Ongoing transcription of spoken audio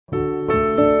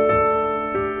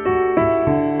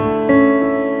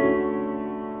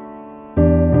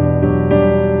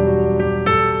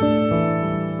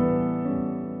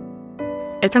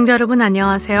애청자 여러분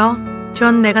안녕하세요.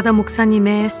 존 메가더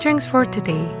목사님의 Strength for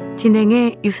Today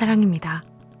진행의 유사랑입니다.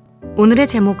 오늘의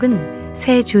제목은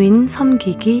새 주인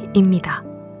섬기기입니다.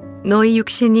 너희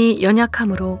육신이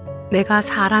연약함으로 내가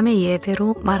사람의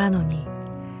예대로 말하노니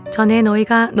전에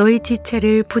너희가 너희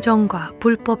지체를 부정과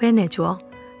불법에 내주어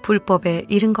불법에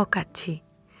이른 것 같이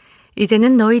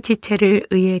이제는 너희 지체를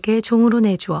의에게 종으로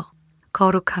내주어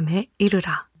거룩함에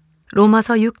이르라.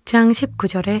 로마서 6장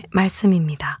 19절의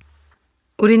말씀입니다.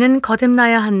 우리는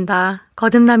거듭나야 한다,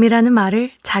 거듭남이라는 말을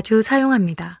자주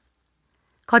사용합니다.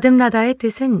 거듭나다의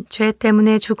뜻은 죄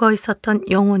때문에 죽어 있었던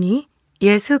영혼이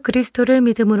예수 그리스도를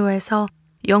믿음으로 해서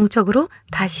영적으로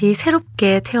다시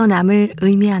새롭게 태어남을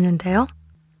의미하는데요.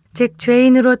 즉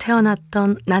죄인으로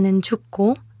태어났던 나는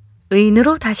죽고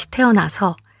의인으로 다시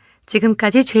태어나서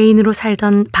지금까지 죄인으로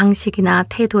살던 방식이나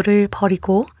태도를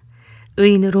버리고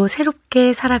의인으로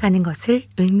새롭게 살아가는 것을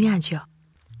의미하죠.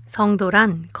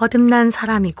 성도란 거듭난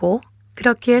사람이고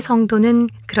그렇기에 성도는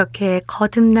그렇게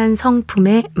거듭난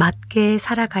성품에 맞게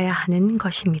살아가야 하는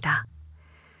것입니다.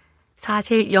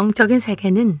 사실 영적인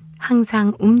세계는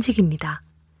항상 움직입니다.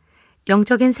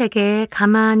 영적인 세계에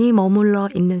가만히 머물러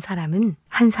있는 사람은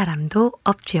한 사람도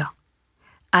없지요.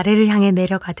 아래를 향해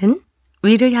내려가든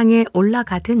위를 향해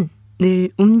올라가든 늘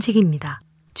움직입니다.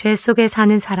 죄 속에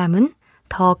사는 사람은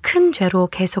더 큰 죄로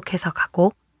계속해서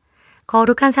가고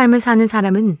거룩한 삶을 사는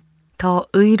사람은 더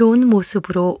의로운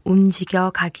모습으로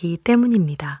움직여 가기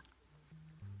때문입니다.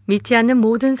 믿지 않는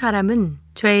모든 사람은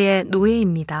죄의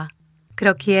노예입니다.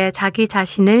 그렇기에 자기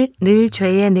자신을 늘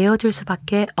죄에 내어줄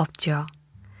수밖에 없죠.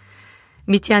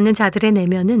 믿지 않는 자들의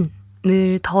내면은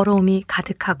늘 더러움이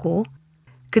가득하고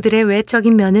그들의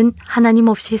외적인 면은 하나님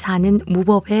없이 사는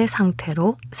무법의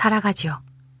상태로 살아가지요.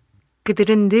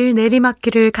 그들은 늘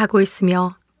내리막길을 가고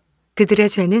있으며 그들의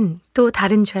죄는 또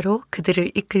다른 죄로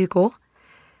그들을 이끌고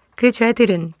그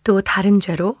죄들은 또 다른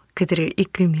죄로 그들을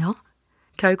이끌며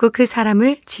결국 그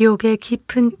사람을 지옥의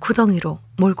깊은 구덩이로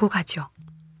몰고 가죠.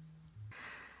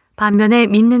 반면에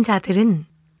믿는 자들은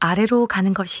아래로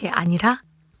가는 것이 아니라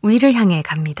위를 향해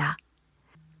갑니다.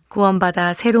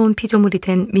 구원받아 새로운 피조물이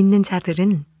된 믿는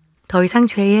자들은 더 이상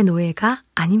죄의 노예가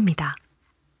아닙니다.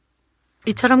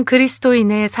 이처럼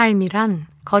그리스도인의 삶이란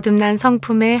거듭난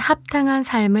성품에 합당한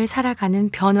삶을 살아가는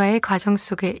변화의 과정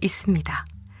속에 있습니다.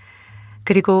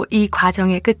 그리고 이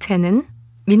과정의 끝에는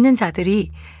믿는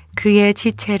자들이 그의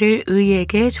지체를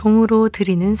의에게 종으로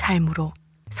드리는 삶으로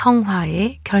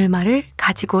성화의 결말을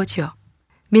가지고 오죠.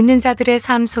 믿는 자들의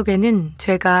삶 속에는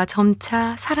죄가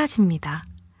점차 사라집니다.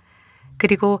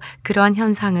 그리고 그러한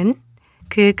현상은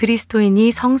그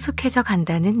그리스도인이 성숙해져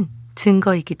간다는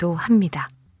증거이기도 합니다.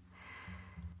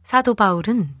 사도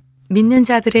바울은 믿는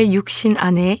자들의 육신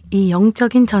안에 이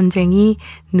영적인 전쟁이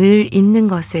늘 있는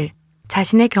것을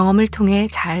자신의 경험을 통해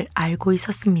잘 알고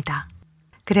있었습니다.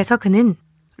 그래서 그는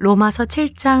로마서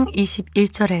 7장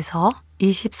 21절에서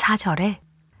 24절에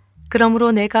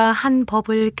그러므로 내가 한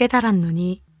법을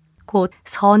깨달았노니 곧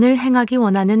선을 행하기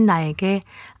원하는 나에게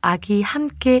악이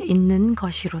함께 있는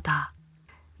것이로다.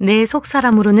 내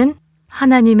속사람으로는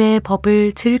하나님의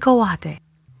법을 즐거워하되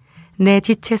내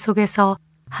지체 속에서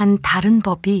한 다른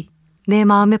법이 내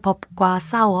마음의 법과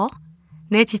싸워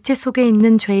내 지체 속에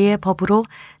있는 죄의 법으로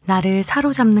나를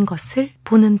사로잡는 것을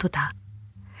보는도다.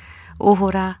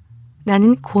 오호라,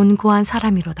 나는 곤고한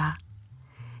사람이로다.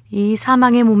 이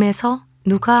사망의 몸에서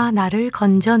누가 나를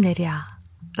건져내랴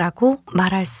라고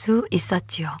말할 수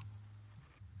있었지요.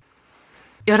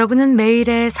 여러분은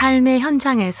매일의 삶의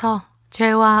현장에서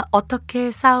죄와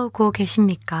어떻게 싸우고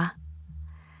계십니까?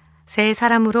 새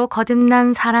사람으로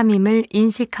거듭난 사람임을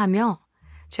인식하며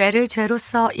죄를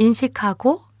죄로서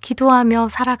인식하고 기도하며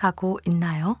살아가고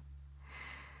있나요?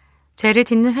 죄를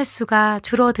짓는 횟수가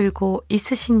줄어들고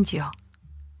있으신지요?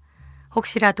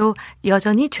 혹시라도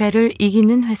여전히 죄를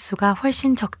이기는 횟수가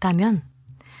훨씬 적다면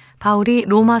바울이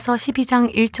로마서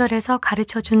 12장 1절에서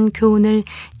가르쳐준 교훈을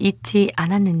잊지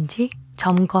않았는지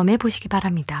점검해 보시기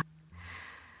바랍니다.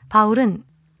 바울은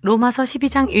로마서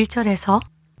 12장 1절에서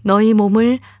너희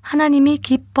몸을 하나님이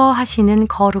기뻐하시는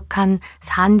거룩한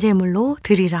산제물로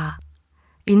드리라.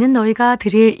 이는 너희가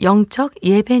드릴 영적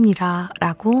예배니라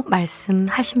라고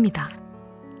말씀하십니다.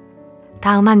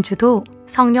 다음 한 주도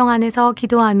성령 안에서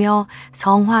기도하며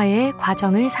성화의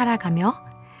과정을 살아가며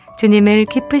주님을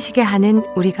기쁘시게 하는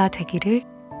우리가 되기를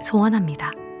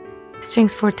소원합니다.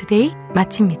 Strength for Today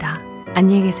마칩니다.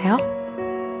 안녕히 계세요.